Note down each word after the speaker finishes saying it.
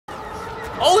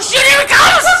Oh shit, here it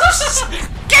comes!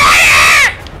 Get out of here!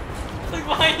 Look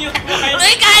behind you, look behind you.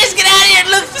 Hey guys, get out of here!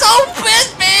 Look so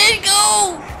pissed, man!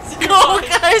 Go! Go,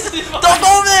 guys! Don't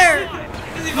go over there!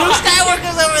 Luke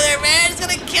Skywalker's over there, man! It's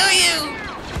gonna kill you!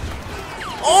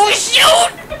 Oh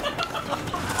shoot!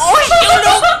 Oh shoot,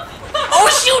 Luke! Oh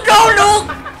shoot, no, Luke!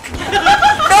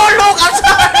 No, Luke, I'm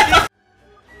sorry!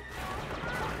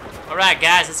 Alright,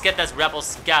 guys, let's get this rebel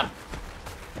scum.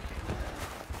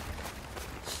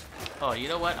 Oh, you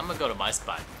know what? I'm gonna go to my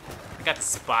spot. I got the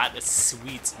spot that's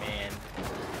sweet, man.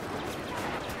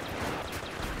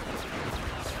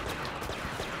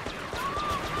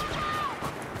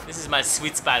 This is my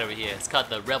sweet spot over here. It's called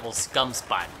the Rebel Scum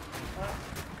spot.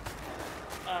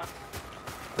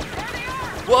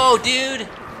 Whoa, dude! Look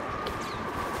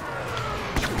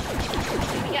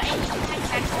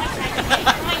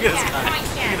at this guy.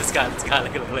 Look at this guy. This guy.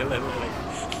 Look.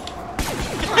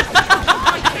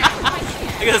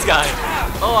 Look at this guy.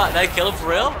 Oh, did I kill him for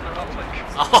real?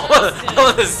 Oh, I was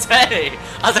gonna say.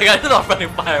 I was like, I didn't know friendly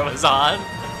fire was on.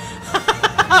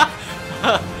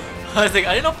 I was like,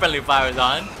 I didn't know friendly fire was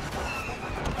on.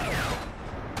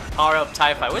 Power up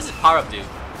TIE Fighter. What does this power up do?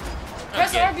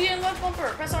 Press RB and left bumper.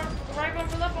 Press right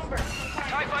bumper, left bumper.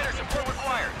 TIE Fighter support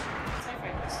required.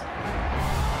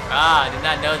 Ah, I did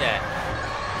not know that.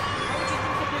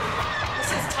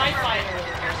 This is TIE Fighter.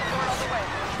 Air support on the way.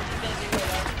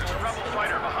 There's a rebel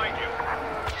fighter behind you.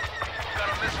 Got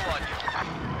a missile on you.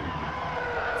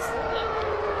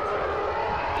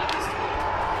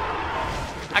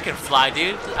 I can fly,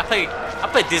 dude. I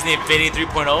play Disney Infinity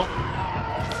 3.0.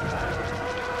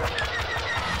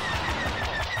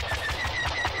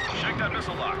 Shake that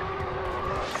missile lock.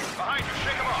 Behind you,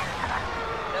 shake him off.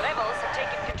 The rebels have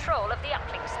taken control of the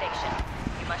uplink station.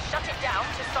 You must shut it down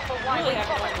to stop a I really Y-wing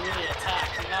have to bomber. really attack.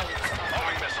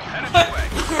 Homing missile headed your way.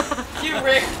 You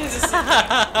Rick, this is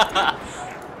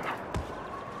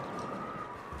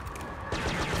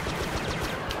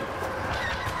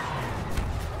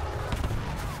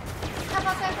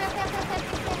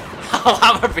Oh,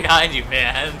 I'm right behind you,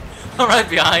 man. I'm right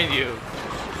behind you.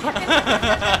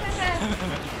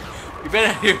 you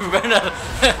better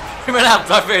have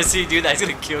Bloodfire see do that. He's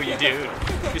gonna kill you, dude.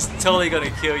 He's totally gonna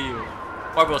kill you.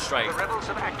 Orbital strike. The rebels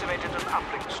have activated an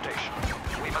uplink station.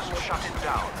 We must shut it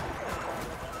down.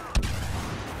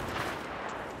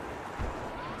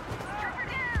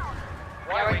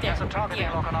 Y-wing has a targeting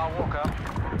lock on our walker.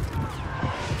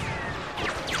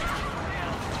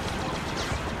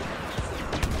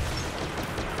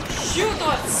 shoot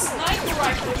that sniper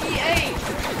rifle. He aimed.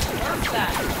 Nerf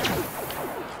that.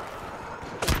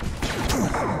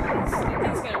 This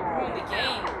thing's gonna ruin the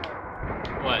game.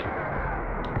 What?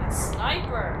 That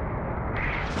sniper.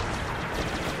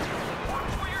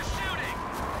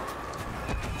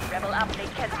 Rebel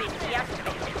uplink has been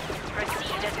deactivated.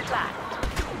 Proceed as planned.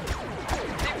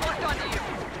 They've locked onto you.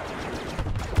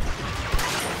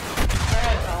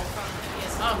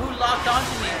 Oh, who locked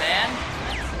onto me, man?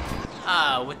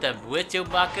 Ah, with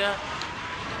Chewbacca?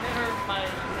 Remember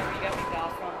you got me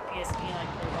Battlefront PSP and I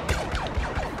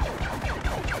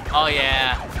played Oh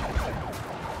yeah.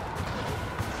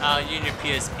 Oh, you and your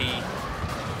PSP.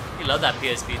 You love that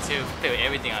PSP too. Play with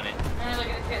everything on it. Remember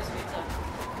looking at the PSP too.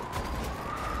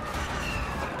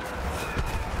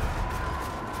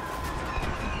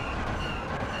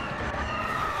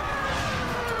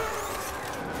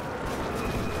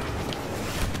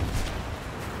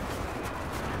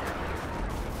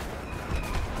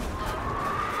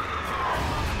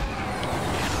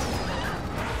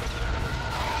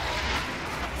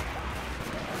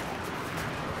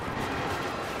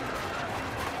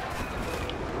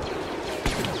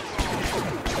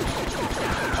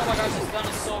 Oh my gosh, this gun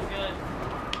is so good.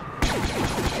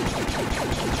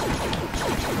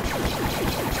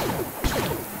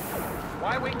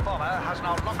 Y-wing bomber has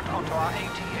now locked onto our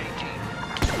AT-AT.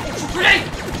 Grenade!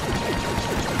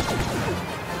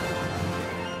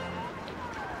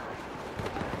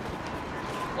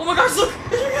 Oh my gosh, look!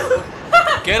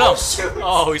 Get him! Oh, shoot.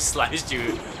 Oh, he sliced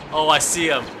you. Oh, I see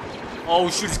him. Oh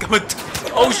shoot, he's coming.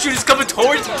 Oh shoot, he's coming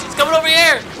towards you. He's coming over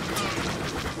here.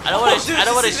 I don't want to. I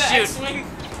don't want to shoot.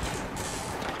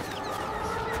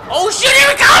 Oh shoot, here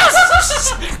it comes!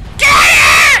 Get out of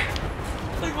here!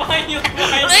 Look behind you, look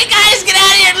behind you. Hey guys, get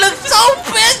out of here! Look so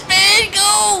pissed, man!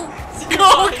 Go!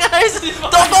 Go, guys!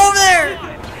 Don't go over there!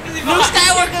 Luke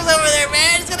Skywalker's over there,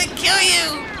 man! It's gonna kill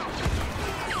you!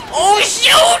 Oh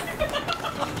shoot!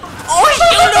 Oh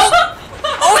shoot, Luke!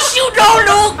 Oh shoot, no,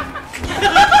 Luke!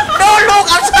 No,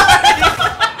 Luke, I'm sorry!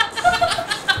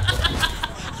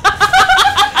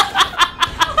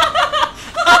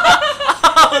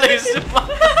 Holy shit!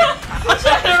 I'm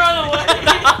trying to run away.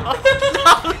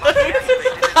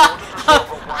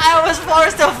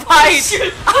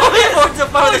 shoot! How many more to Oh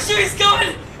fight? shoot, he's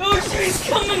coming! Oh shoot, he's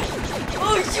coming!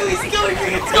 Oh shoot, he's coming!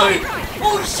 It's going.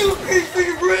 Oh shoot, he's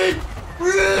freaking red!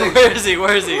 Red! Where is he?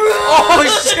 Where is he? Oh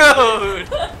shoot!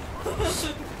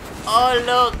 Oh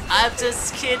look, I'm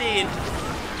just kidding.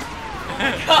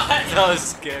 God. That was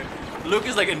scary. Luke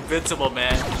is like invincible,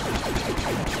 man.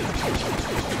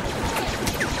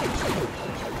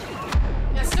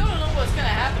 Yeah, I still don't know what's gonna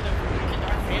happen if Luke and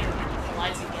Darth Vader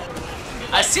collide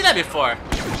together. I've seen that before.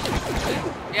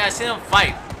 Yeah, I've seen them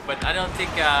fight, but I don't think.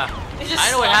 They just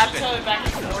I know what slash each happened. other back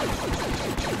and forth.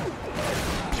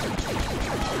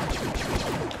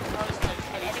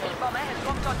 Enemy bomber has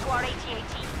locked onto our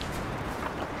AT-AT.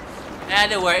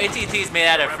 And they were AT&T's made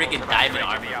out of freaking diamond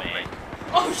armor, man.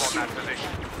 Oh On shoot! that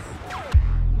position.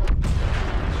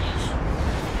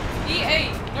 EA,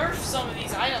 nerf some of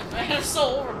these items, man. They're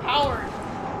so overpowered.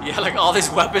 Yeah, like all these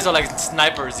weapons are like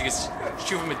snipers. You can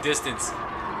shoot from a distance.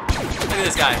 Look at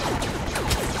this guy.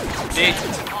 See?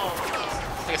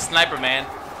 Oh, It's like a sniper, man.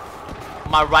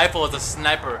 My rifle is a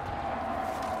sniper.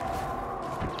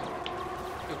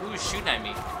 Who's shooting at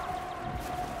me?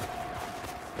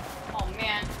 oh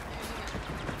man.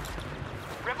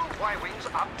 Rebel Y-Wings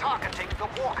are targeting the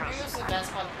Maybe walkers. this is the best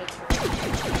spot to put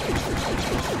her.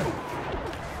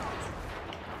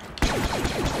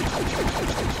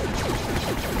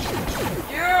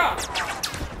 Yeah!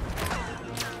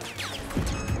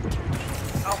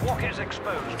 Our walker is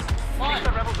exposed. Fine. Keep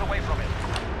the rebels away from it.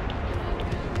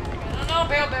 No,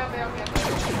 bail, bail, bail, bail,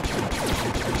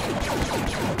 bail.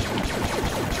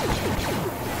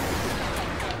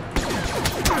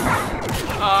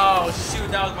 Oh shoot,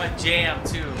 that was my jam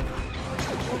too.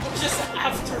 Just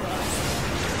after us.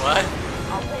 What?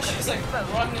 Our walker She's is like exposed.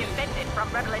 running. Defended from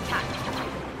rebel attack.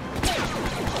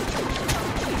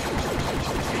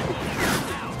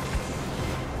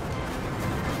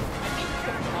 I think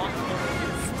you can block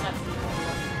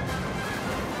their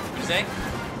You saying? I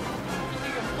think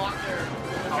you can block their.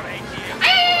 Our AT-AT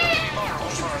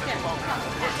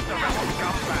Push the rebels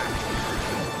come back.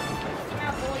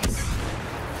 Yeah, boys.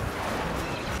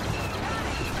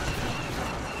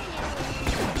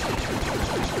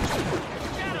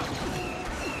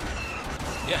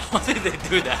 Yeah, I don't think they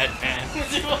do that, man.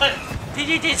 What?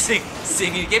 They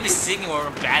singing. You can't be singing when we're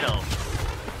in battle.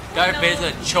 Darth Vader's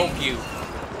gonna choke you.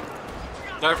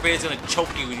 Darth Vader's gonna choke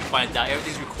you when you find out.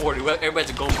 Everything's recorded.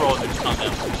 Everybody's a GoPro on them.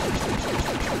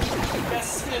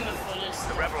 That's in the footage.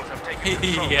 The rebels have taken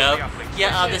control of the Yep. uplink.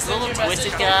 Yeah, this little Send your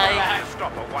twisted message guy. over.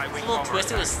 Stop a This Y-Wing little bomber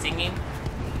twisted was attack. singing.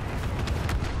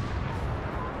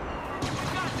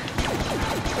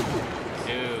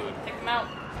 Dude. Take them out.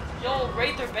 Yo,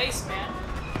 raid their base, man.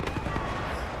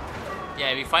 Yeah,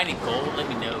 if you find any gold, let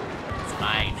me know. It's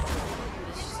mine.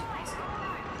 This is a nice one.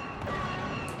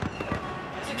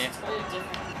 It's totally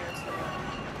different compared to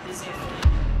this Infinite.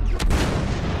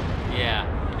 Yeah.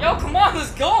 Yo, come on,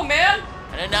 let's go, man!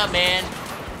 I don't know, man.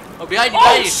 Oh, behind you, Oh,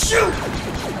 behind you. shoot!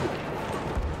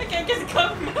 I can't get the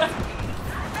cover, man.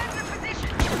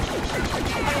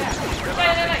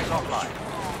 Is offline.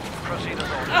 Proceed as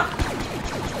ordered. Oh.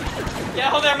 Yeah,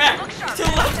 hold there, man. Look sharp. To the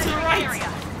left, to the Defend right. area.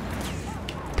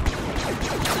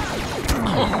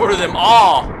 I'm gonna murder them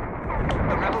all. The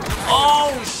rebels have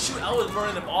Oh, shoot. I was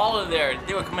murdering them all in there.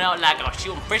 They were coming out like a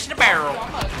shooting fish in a barrel.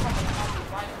 I'm gonna come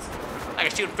right. Like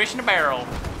a shooting fish in a barrel.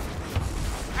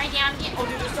 Right down here. Oh,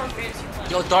 dude, there's Darth Vader.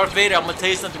 Yo, Darth Vader, I'm gonna tell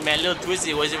you something, man. Little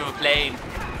Twisty wasn't even playing.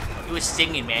 He was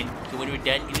singing, man. So when we were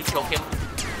done, you choke him.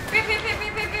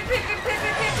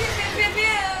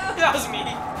 That was me.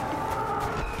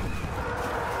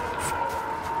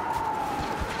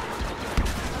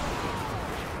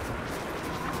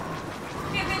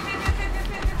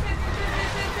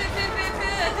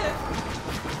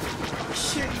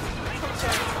 Shoot. I'm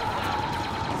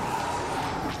sorry.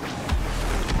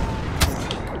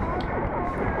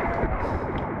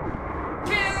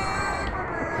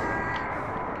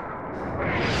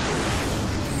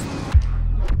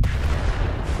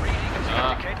 Readings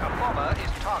indicate a bomber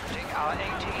is targeting our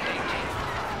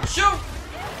AT-AT. Shoot!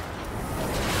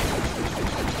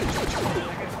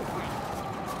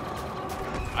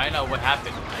 I know what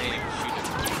happened. I didn't even shoot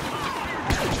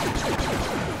him.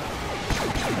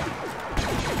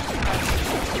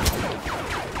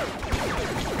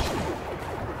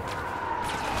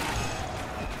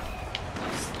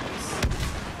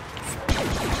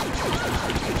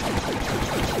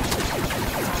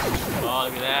 Oh,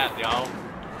 look at that, y'all.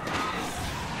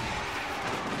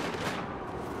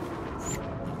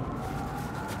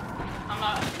 I'm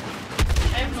not.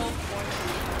 I have no point.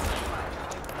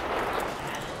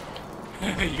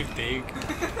 You think?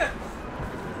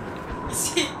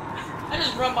 See, I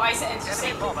just run by and just say,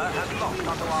 Enemy bomber has locked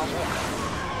onto our walker.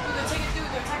 dude, they're taking, dude,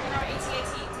 they're attacking our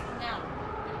AT-AT. Take them down.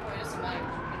 Boy, it doesn't matter.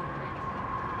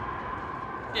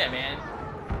 Yeah, man.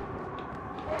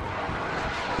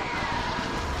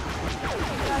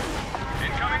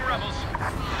 Incoming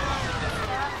rebels.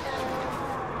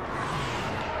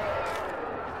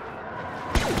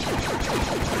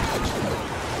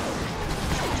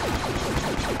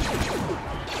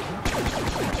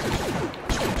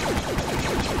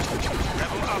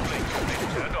 Rebel uplink has been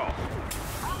turned off.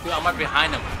 Dude, I'm right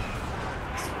behind him.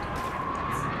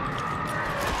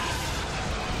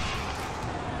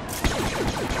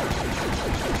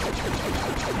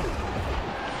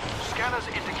 Scanners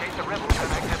indicate the rebels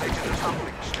have activated an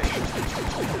uplink station.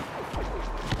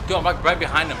 Dude, I'm right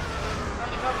behind him. Run,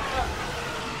 run, run.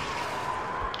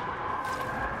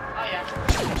 Oh, yeah.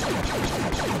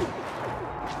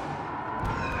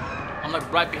 I'm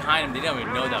like right behind him. They don't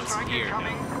even know that I was here.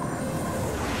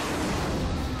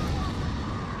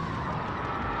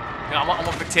 Yeah, I'm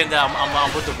gonna pretend that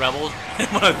I'm with the rebels.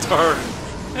 I'm gonna turn.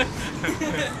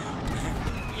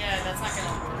 Yeah, that's not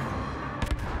gonna work.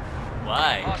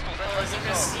 Why? Oh, is it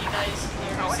gonna see that he's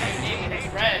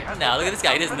it's red? Now look at this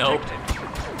guy. He doesn't know.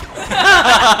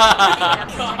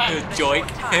 Joink.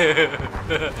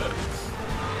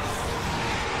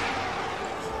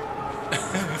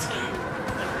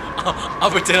 I'll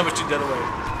pretend I'm gonna shoot the other way.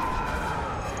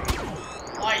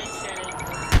 Why are you kidding?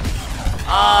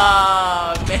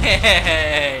 Ah,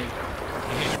 man.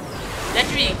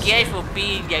 That's really careful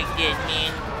being like that,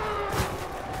 man.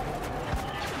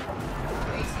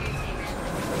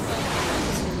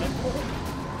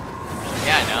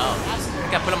 Yeah, I know.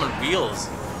 You gotta put them on wheels.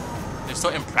 They're so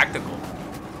impractical.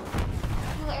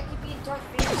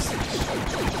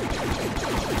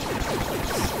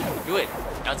 Do it.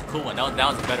 That was a cool one. That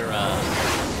was a better,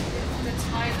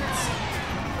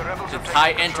 the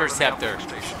TIE Interceptor.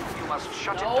 You must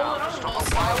shut it No, down no, to stop no, a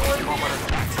Star wild Wars bomber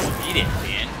attack. Eat it,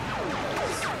 man.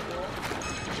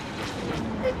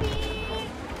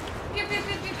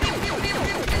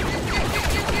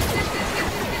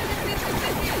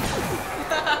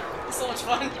 It's so much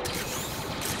fun.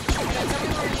 Tell me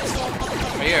where you just going.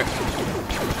 Right here.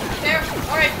 There.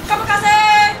 Alright,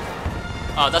 kamikaze!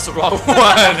 Oh, that's the wrong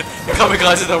one.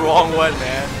 Kamikaze is the wrong one,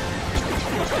 man.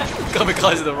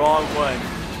 Kamikaze is the wrong one.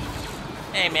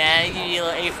 Hey, man, I give you a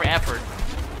little A for effort.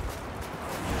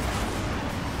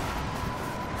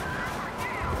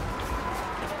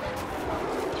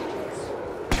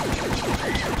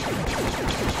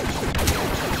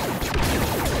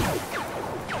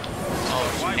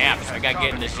 Oh, snaps. I gotta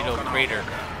get in this little crater.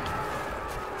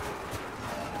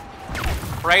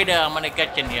 Crater, I'm gonna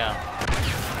get you in here.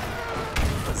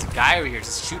 There's a guy over here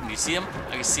just shooting. Do you see him?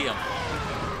 I can see him.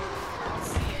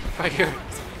 Right here.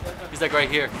 He's like right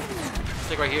here. He's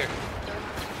like right here.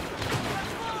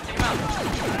 Take him out.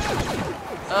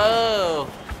 Oh.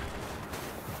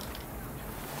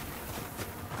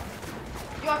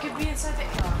 Yo, I could be inside the...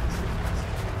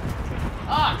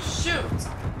 Ah, shoot!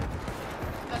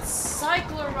 That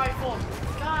cycler rifle.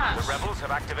 Gosh. The rebels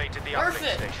have activated the Worth uplink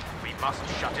it. station. We must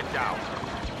shut it down.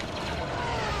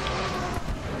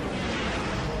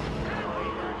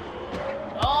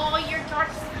 Oh, you're dark.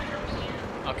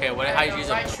 Okay, what? How you use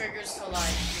right them? triggers to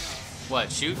like.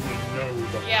 What? Shoot?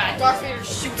 Yeah, Darth Vader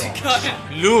shoots a gun.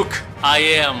 Luke, I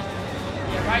am.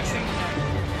 Yeah, right triggers.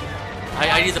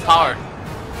 I need the power.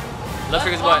 Left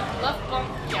trigger's what? Left bump.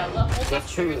 Yeah, left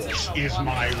trigger. Force is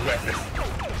my weapon.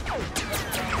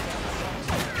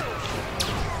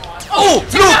 Oh,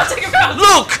 Take him out!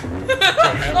 Luke!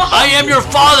 I am your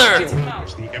father!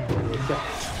 As the Emperor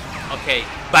thought. Okay,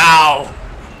 bow.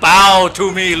 Bow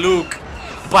to me, Luke.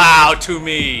 Bow to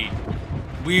me.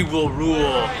 We will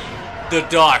rule the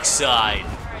dark side.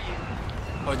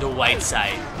 Or the white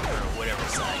side. Or whatever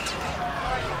side.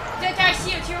 I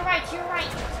see you. To your right. To your right.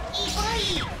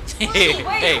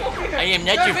 Hey, I am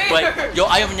not your buddy. Yo,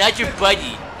 I am not your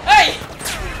buddy. Hey!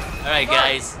 Alright,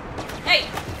 guys. Hey!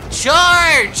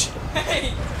 Charge!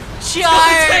 Hey!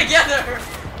 Charge! Together!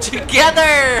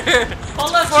 Together!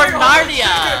 Hold up, For trigger, hold up,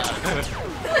 Narnia! trigger.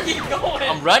 Where are you going?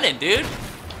 I'm running, dude.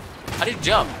 How do you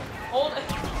jump? Hold it.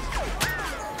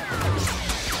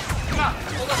 Come on,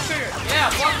 hold up trigger. Yeah,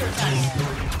 blocker attack.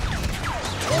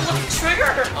 Hold up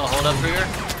trigger. Oh, hold up trigger.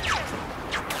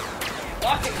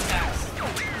 Blocking attacks.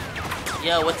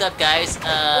 Yo, what's up, guys?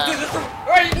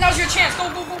 Alright, now's your chance. Go,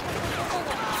 go, go, go, go,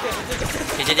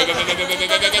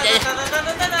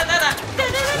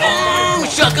 Oh,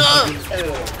 sucker!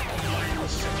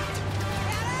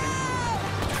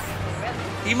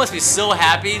 He must be so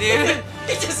happy, dude.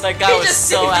 He just, That guy was just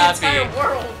so saved happy. The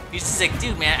entire world. He's just like,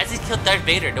 dude, man, I just killed Darth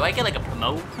Vader. Do I get like a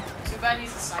promote? Too bad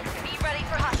he's a psycho. Be ready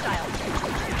for hostiles.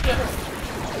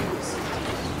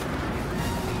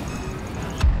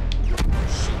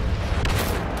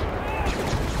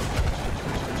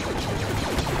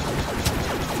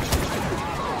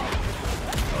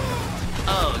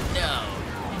 Oh no.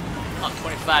 I'm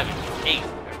 25 and 8.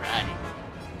 Alrighty.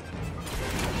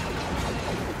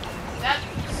 That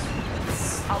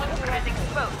Officer has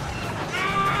exposed.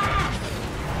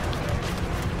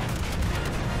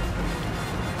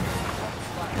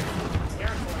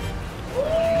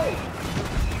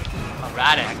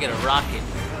 Alrighty, I get a rocket.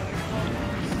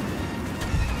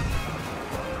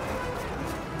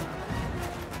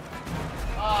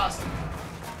 awesome.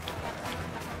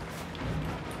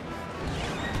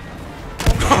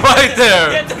 Right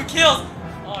there! Get them kills!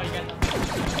 Oh, you got nothing.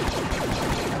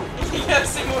 You got a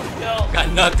single kill.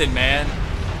 Got nothing, man.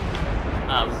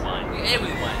 We won. Yeah,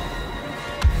 we won.